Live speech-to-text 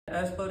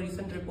as per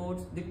recent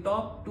reports, the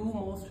top two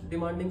most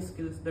demanding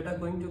skills that are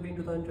going to be in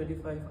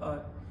 2025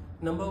 are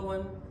number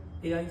one,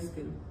 AI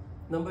skill,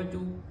 number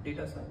two,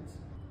 data science.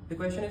 The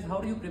question is, how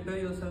do you prepare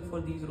yourself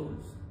for these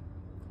roles?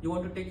 You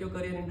want to take your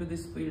career into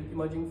this field,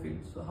 emerging field.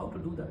 So how to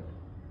do that?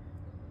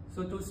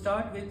 So to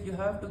start with, you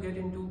have to get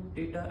into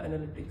data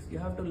analytics. You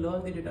have to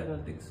learn the data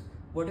analytics.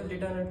 What is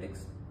data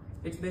analytics?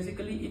 It's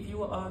basically if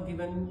you are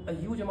given a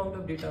huge amount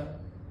of data,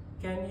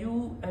 can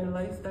you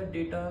analyze that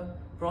data,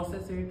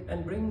 process it,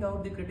 and bring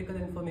out the critical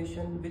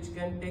information which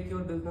can take your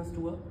business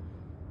to a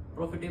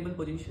profitable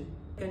position?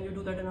 Can you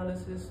do that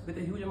analysis with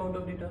a huge amount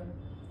of data?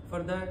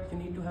 For that, you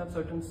need to have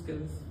certain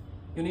skills.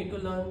 You need to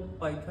learn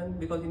Python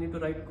because you need to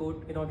write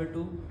code in order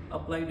to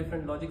apply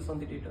different logics on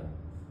the data.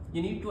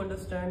 You need to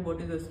understand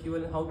what is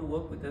SQL and how to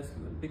work with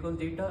SQL because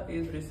data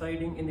is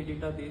residing in the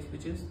database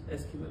which is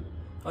SQL,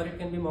 or it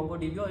can be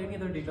MongoDB or any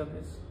other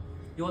database.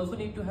 You also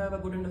need to have a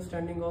good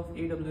understanding of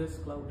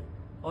AWS cloud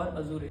or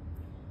Azure.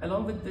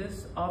 Along with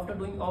this, after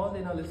doing all the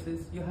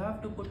analysis, you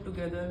have to put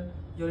together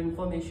your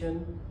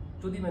information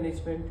to the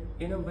management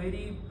in a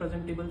very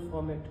presentable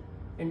format,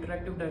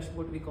 interactive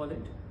dashboard we call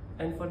it.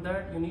 And for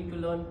that, you need to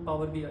learn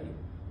Power BI.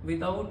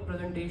 Without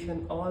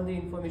presentation, all the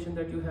information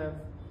that you have,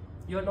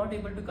 you are not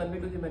able to convey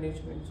to the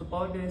management. So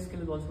Power BI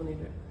skill is also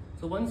needed.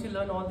 So once you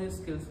learn all these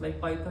skills like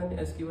Python,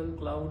 SQL,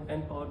 Cloud,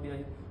 and Power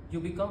BI, you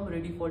become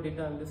ready for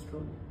data analyst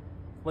role.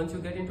 Once you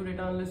get into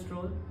data analyst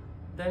role,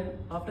 then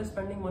after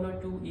spending 1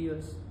 or 2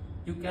 years,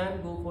 you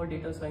can go for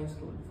data science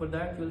role. For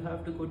that, you'll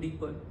have to go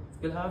deeper.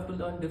 You'll have to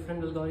learn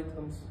different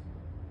algorithms.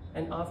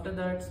 And after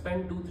that,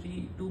 spend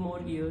 2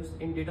 more years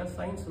in data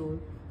science role,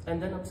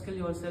 and then upskill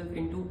yourself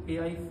into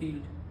AI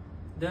field.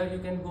 There you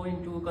can go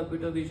into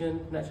computer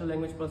vision, natural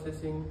language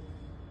processing,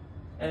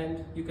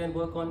 and you can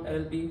work on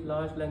LLP,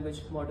 large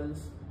language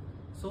models.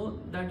 So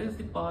that is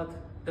the path,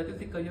 that is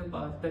the career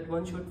path that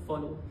one should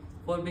follow.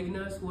 For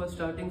beginners who are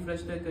starting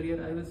fresh their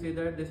career, I will say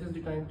that this is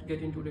the time to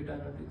get into data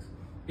analytics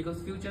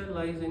because future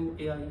lies in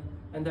AI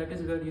and that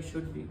is where you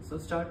should be. So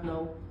start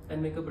now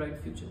and make a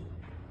bright future.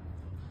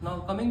 Now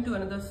coming to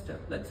another step,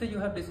 let's say you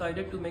have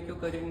decided to make your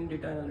career in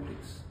data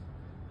analytics.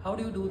 How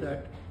do you do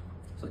that?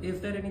 So is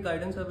there any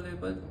guidance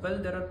available? Well,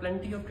 there are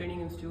plenty of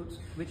training institutes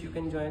which you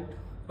can join,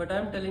 but I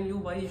am telling you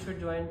why you should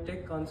join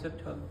Tech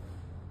Concept Hub.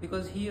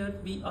 Because here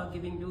we are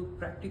giving you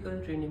practical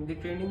training, the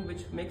training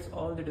which makes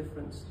all the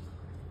difference.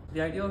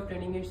 The idea of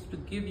training is to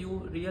give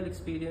you real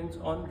experience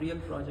on real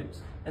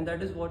projects, and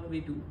that is what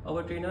we do.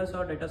 Our trainers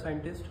are data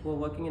scientists who are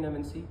working in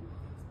MNC.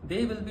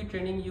 They will be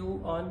training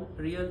you on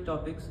real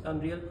topics,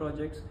 on real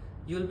projects.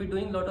 You will be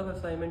doing a lot of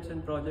assignments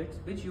and projects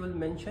which you will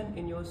mention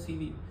in your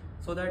CV,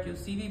 so that your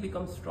CV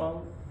becomes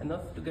strong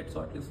enough to get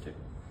shortlisted.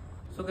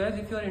 So guys,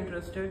 if you are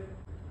interested,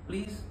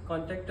 please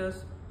contact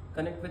us,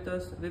 connect with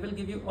us. We will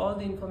give you all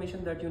the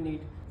information that you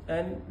need,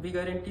 and we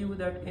guarantee you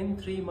that in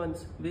 3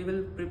 months, we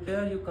will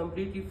prepare you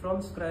completely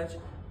from scratch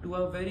to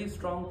a very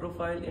strong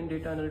profile in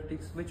data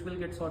analytics, which will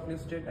get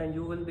shortlisted and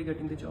you will be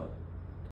getting the job.